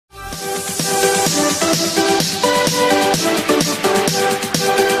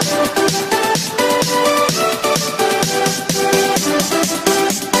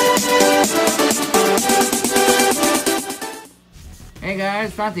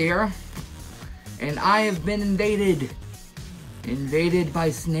Scott here, and I have been invaded by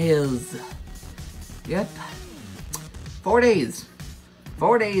snails. Yep, 4 days.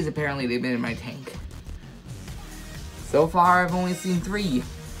 4 days apparently they've been in my tank. So far I've only seen 3,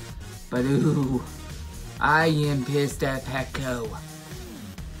 but ooh, I am pissed at Petco.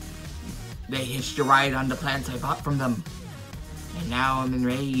 They hitched a ride on the plants I bought from them, and now I'm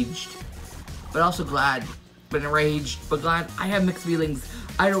enraged, but also glad. But enraged, but glad. I have mixed feelings.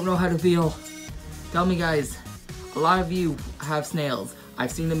 I don't know how to feel. Tell me, guys. A lot of you have snails. I've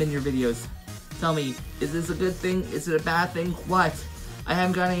seen them in your videos. Tell me, is this a good thing? Is it a bad thing? What? I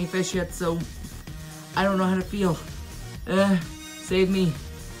haven't got any fish yet, so I don't know how to feel. Save me.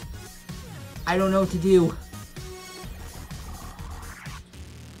 I don't know what to do.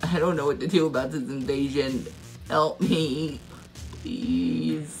 I don't know what to do about this invasion. Help me,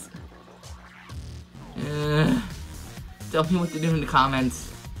 please. Tell me what to do in the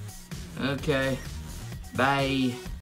comments. Okay. Bye.